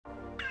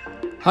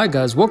Hi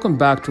guys, welcome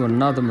back to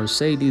another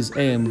Mercedes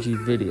AMG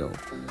video.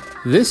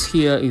 This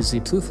here is the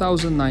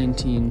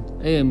 2019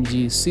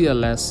 AMG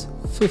CLS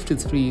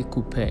 53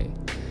 Coupe.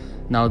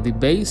 Now the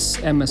base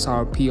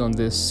MSRP on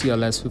this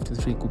CLS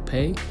 53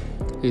 Coupe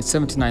is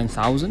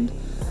 $79,000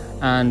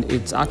 and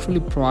it's actually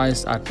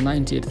priced at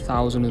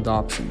 $98,000 with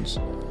options.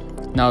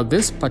 Now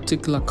this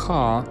particular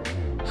car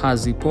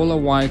has the polar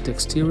white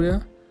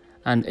exterior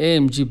and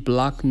AMG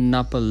Black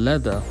Nappa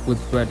Leather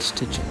with red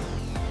stitching.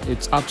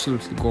 It's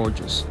absolutely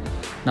gorgeous.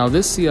 Now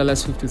this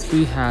CLS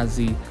 53 has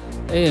the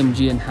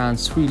AMG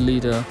enhanced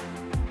 3-liter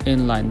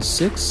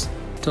Inline-6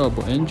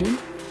 Turbo engine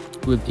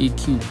with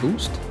EQ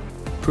boost,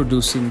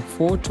 producing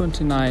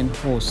 429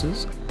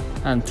 horses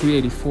and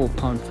 384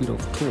 pound-feet of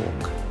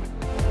torque.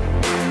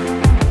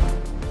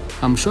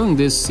 I'm showing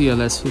this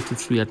CLS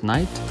 53 at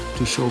night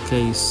to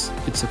showcase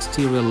its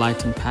exterior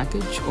lighting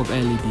package of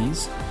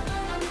LEDs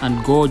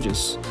and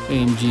gorgeous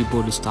AMG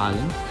body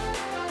styling.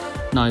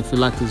 Now if you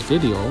like this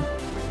video,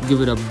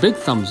 give it a big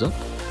thumbs up,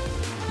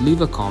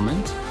 leave a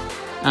comment,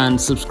 and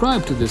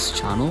subscribe to this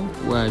channel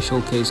where I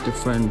showcase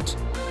different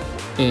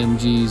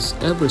AMGs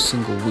every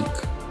single week.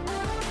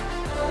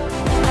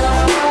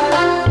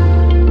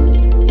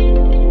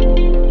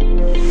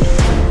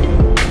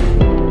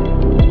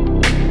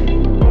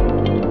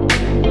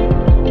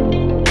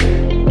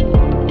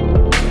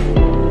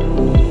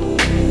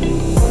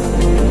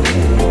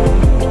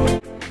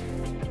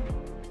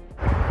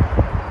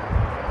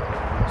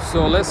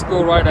 So let's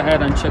go right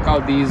ahead and check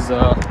out these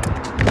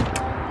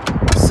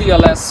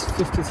CLS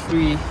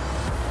 53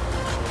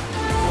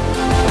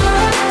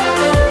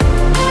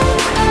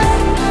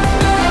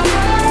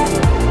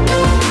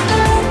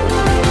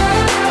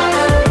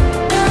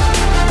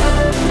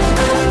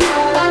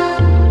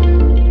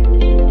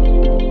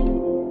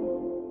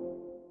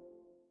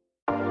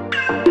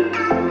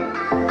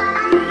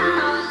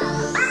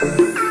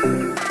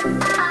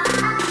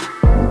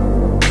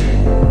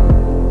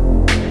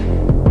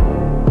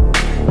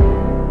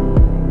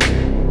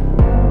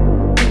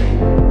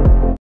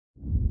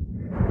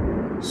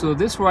 So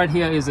this right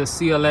here is a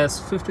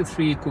CLS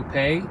 53 Coupe,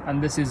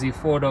 and this is the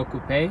 4-door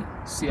Coupe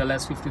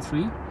CLS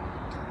 53.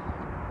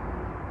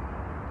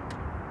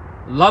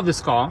 Love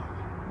this car.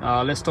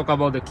 Let's talk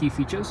about the key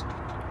features.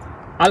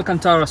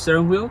 Alcantara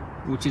steering wheel,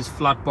 which is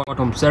flat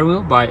bottom steering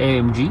wheel by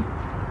AMG.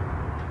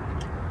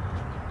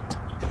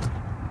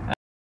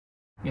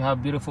 You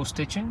have beautiful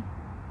stitching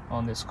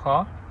on this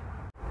car.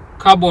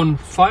 Carbon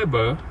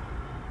fiber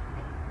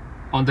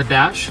on the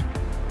dash.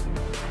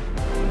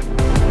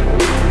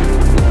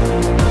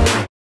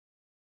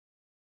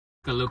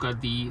 Take a look at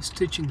the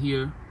stitching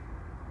here.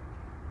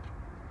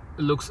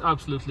 It looks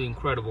absolutely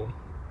incredible.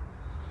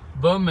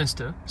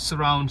 Burmester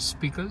surround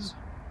speakers.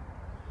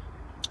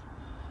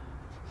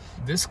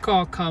 This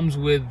car comes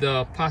with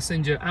the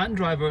passenger and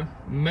driver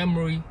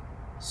memory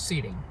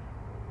seating.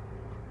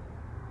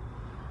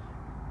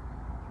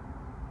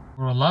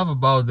 What I love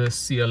about this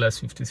CLS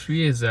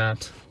 53 is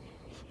that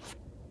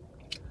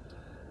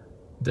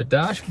the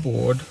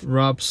dashboard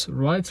wraps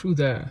right through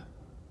there.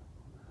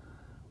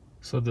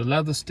 So the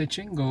leather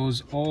stitching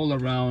goes all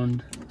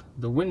around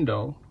the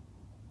window.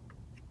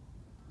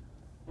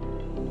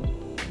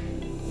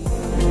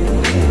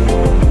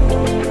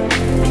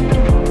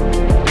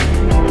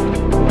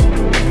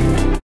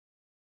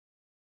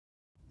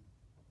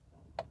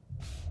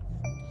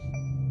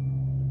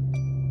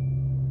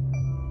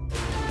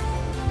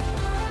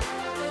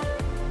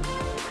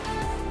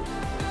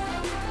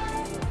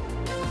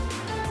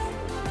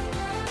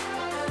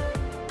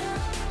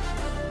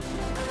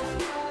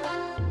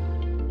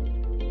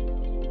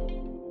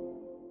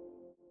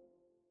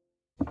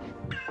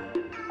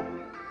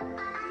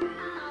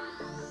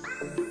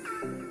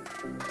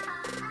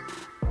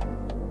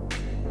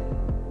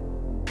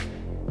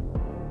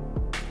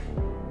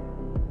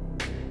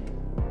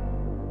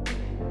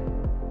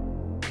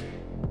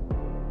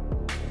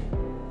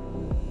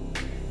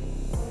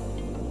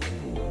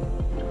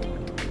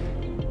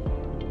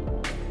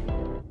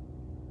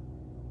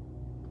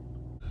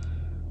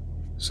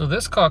 So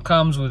this car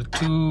comes with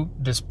two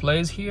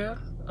displays here.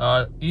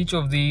 Each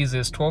of these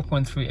is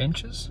 12.3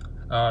 inches,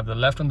 the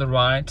left and the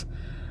right.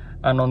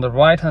 And on the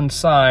right hand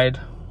side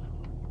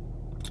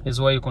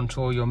is where you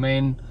control your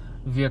main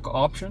vehicle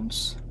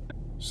options.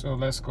 So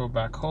let's go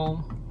back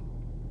home.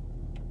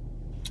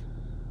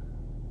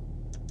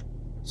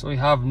 So we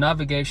have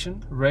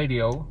navigation,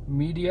 radio,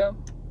 media,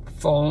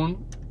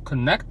 phone,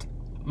 connect,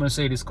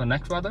 Mercedes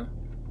Connect rather.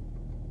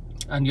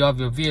 And you have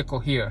your vehicle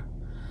here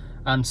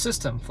and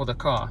system for the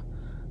car.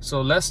 So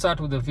let's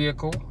start with the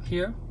vehicle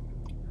here.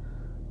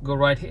 Go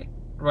right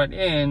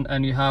in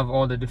and you have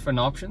all the different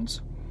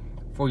options.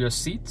 For your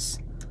seats,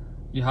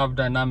 you have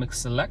dynamic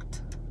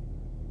select,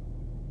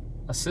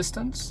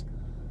 assistance,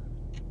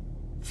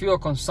 fuel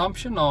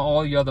consumption or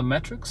all your other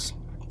metrics,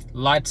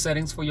 light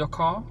settings for your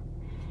car.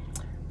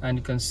 And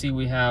you can see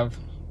we have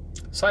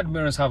side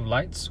mirrors have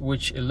lights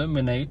which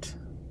illuminate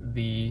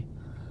the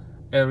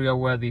area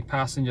where the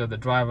passenger, the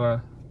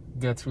driver,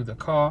 get through the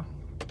car.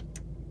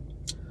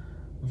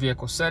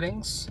 Vehicle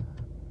settings,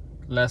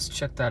 let's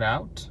check that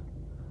out.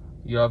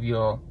 You have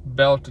your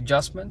belt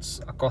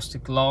adjustments,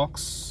 acoustic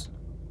locks,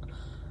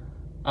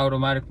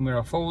 automatic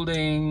mirror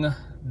folding,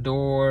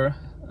 door,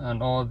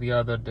 and all the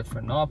other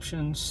different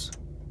options.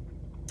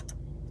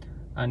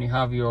 And you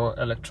have your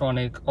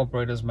electronic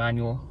operator's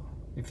manual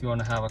if you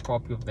want to have a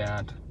copy of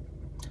that.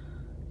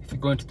 If you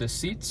go into the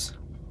seats,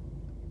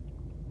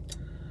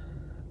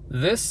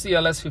 this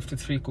CLS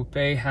 53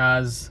 Coupe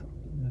has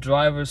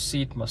driver's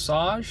seat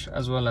massage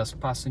as well as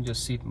passenger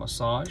seat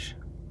massage.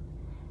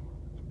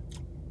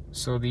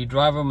 So the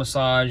driver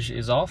massage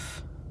is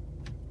off,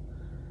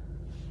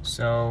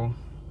 so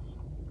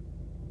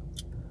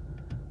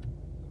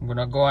I'm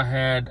gonna go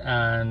ahead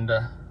and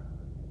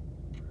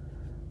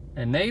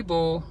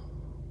enable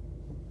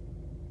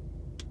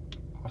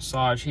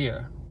massage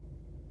here.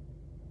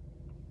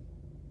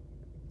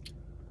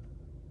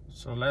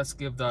 So let's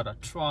give that a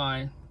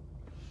try.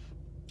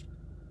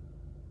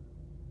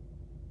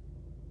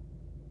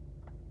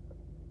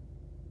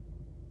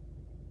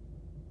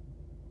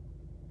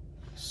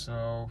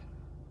 So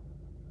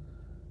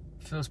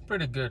feels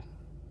pretty good.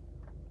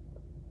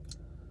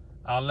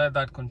 I'll let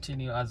that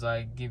continue as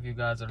I give you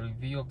guys a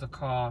review of the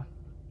car.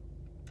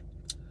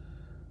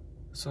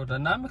 So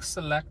dynamic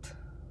select,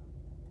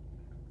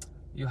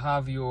 you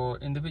have your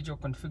individual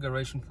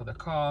configuration for the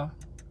car,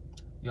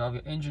 you have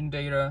your engine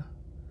data.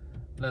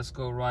 Let's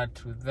go right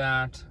through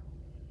that.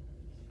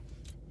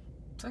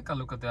 Take a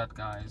look at that,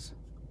 guys.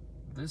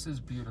 This is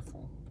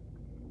beautiful.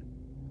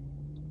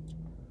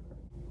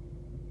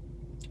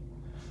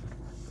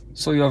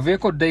 So your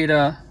vehicle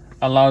data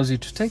allows you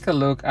to take a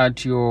look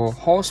at your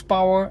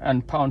horsepower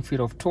and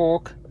pound-feet of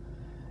torque.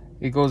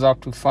 It goes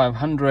up to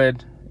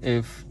 500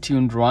 if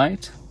tuned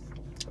right,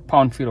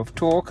 pound-feet of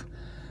torque.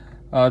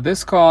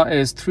 This car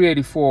is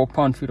 384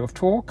 pound-feet of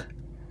torque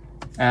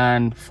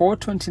and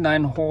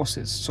 429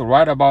 horses. So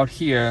right about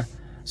here.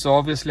 So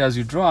obviously as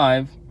you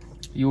drive,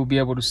 you will be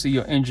able to see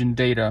your engine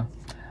data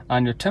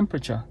and your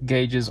temperature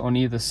gauges on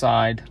either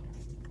side.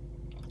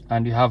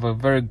 And you have a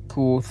very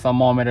cool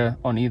thermometer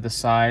on either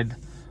side,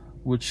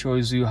 which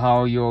shows you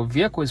how your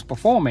vehicle is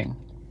performing.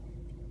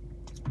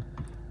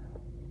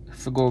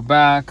 If you go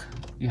back,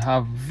 you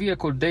have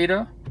vehicle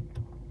data.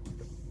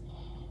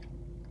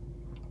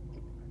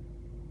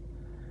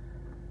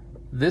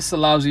 This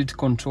allows you to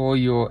control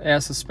your air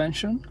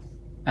suspension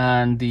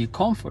and the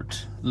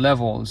comfort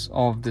levels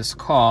of this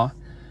car.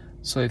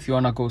 So if you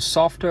want to go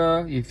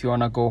softer, if you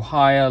want to go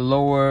higher,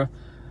 lower,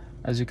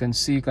 as you can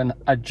see, you can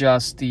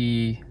adjust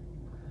the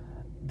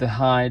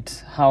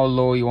height, how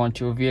low you want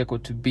your vehicle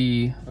to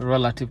be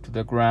relative to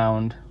the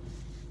ground.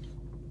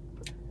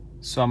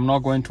 So I'm not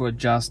going to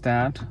adjust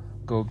that.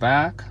 Go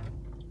back.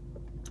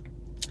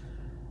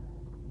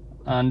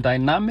 And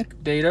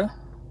dynamic data.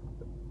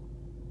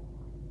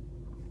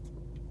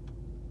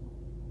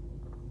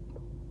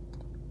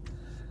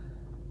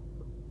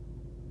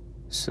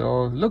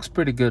 So looks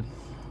pretty good.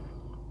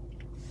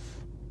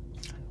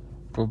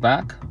 Go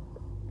back.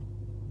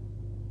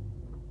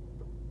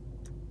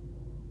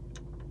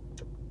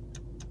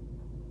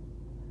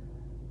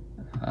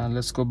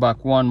 Let's go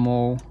back one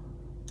more.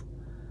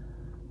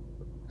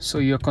 So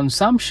your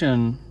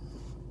consumption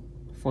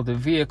for the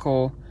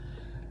vehicle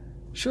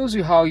shows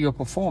you how you're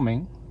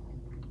performing.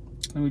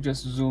 Let me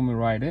just zoom it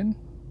right in.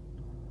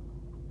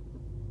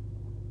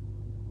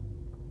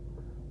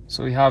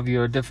 So you have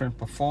your different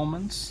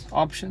performance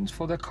options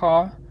for the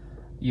car,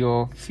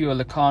 your fuel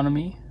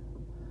economy,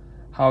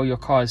 how your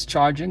car is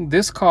charging.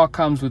 This car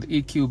comes with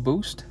EQ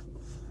boost,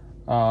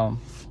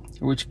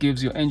 which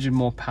gives your engine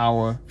more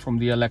power from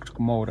the electric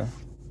motor.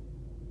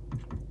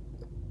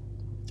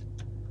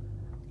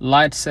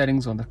 Light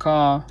settings on the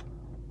car,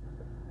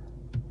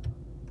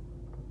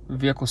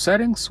 vehicle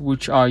settings,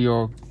 which are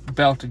your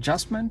belt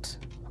adjustment,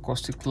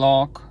 acoustic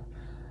lock,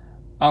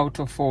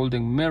 auto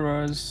folding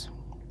mirrors,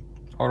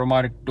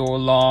 automatic door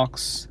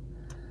locks,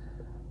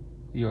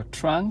 your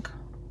trunk,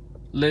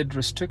 lid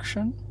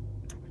restriction,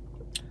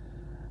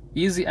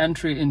 easy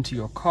entry into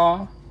your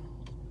car.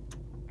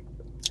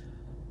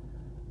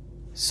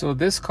 So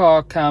this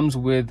car comes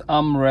with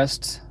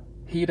armrest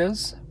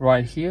heaters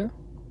right here.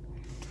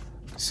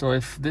 So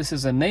if this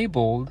is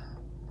enabled,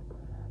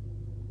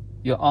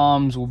 your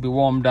arms will be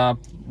warmed up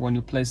when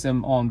you place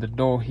them on the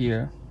door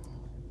here.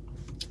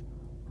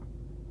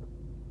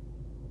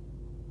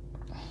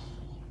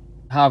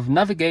 Have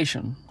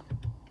navigation.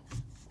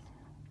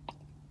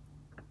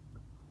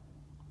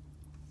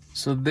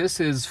 So this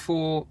is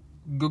full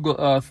Google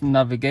Earth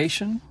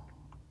navigation.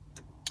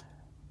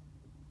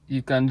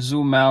 You can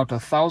zoom out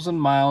 1,000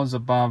 miles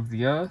above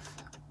the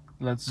earth.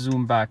 Let's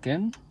zoom back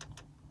in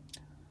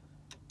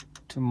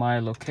to my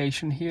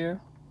location here.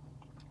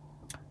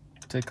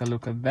 Take a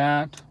look at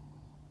that.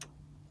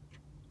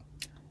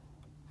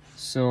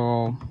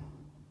 So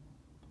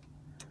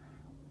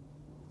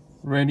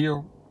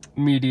radio,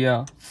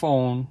 media,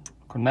 phone,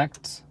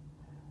 connect,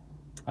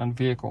 and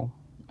vehicle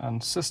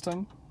and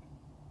system.